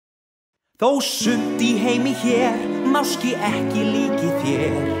Þó sumt í heimi hér, máski ekki líki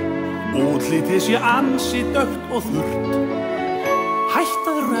þér. Útlitið sé ansi dökkt og þurrt. Hætt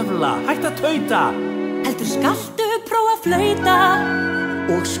að röfla, hætt að tauta. Heldur skaltu prófa að flauta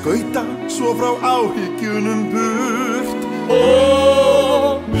og skauta svo frá áhyggjunum burt.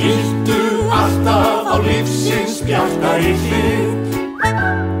 Líttu alltaf á lífsins bjartari hlið.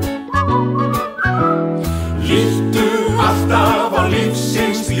 Líttu alltaf á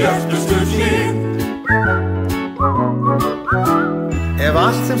lífsins björtustu hlið. Ef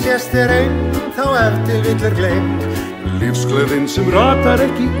allt sem sést raun, þá til vill gleymt. Lífsgleðin sem ratar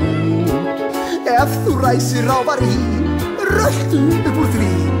ekki út. Ef þú ræsir á varí, röltu upp úr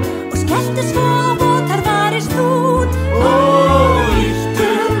því og skelltu svo á votar varist út. Líttu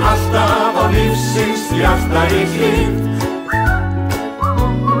alltaf á lífsins bjartari hlið.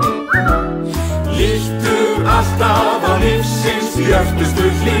 Líttu alltaf á lífsins björtustu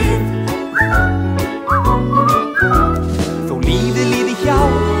hlið. Þó lífið líði hjá,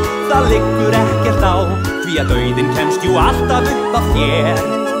 það liggur ekkert á, því að dauðinn kemst jú alltaf upp af þér.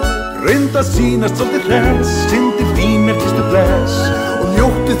 Reynda sýnast svolítið hress, syndir þín kistu bless og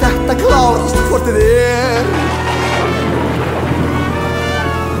njóttu þetta klárast hvort þið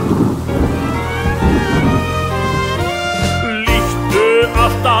Líttu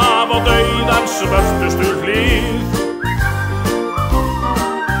alltaf á dauðans svörtustu hlið.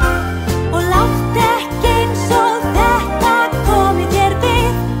 Og láttu ekki eins og þetta komi þér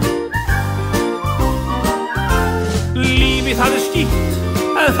við. Lífið það skítt,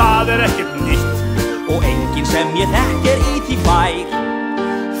 en það ekkert nýtt. Og enginn sem ég þekkir í því fær.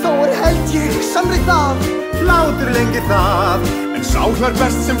 Þó held ég sannrið það, hlátur lengi það, en sálar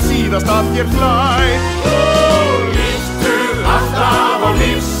best sem síðast að þér hlær. Líttu alltaf á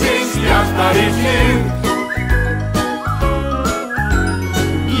lífsins bjartari hlið.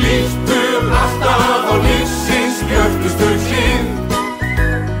 Líttu alltaf á lífsins björtustu hlið.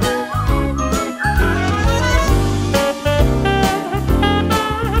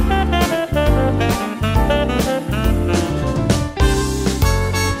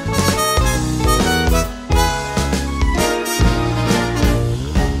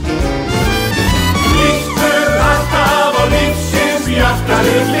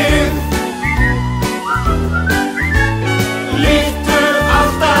 Líttu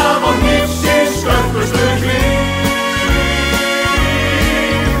alltaf á lífsins skörpustu hlið.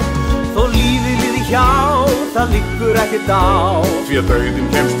 Þó lífið líði hjá, það liggur ekkert á, því að dauðinn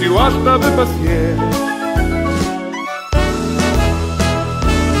kemst jú alltaf upp að þér.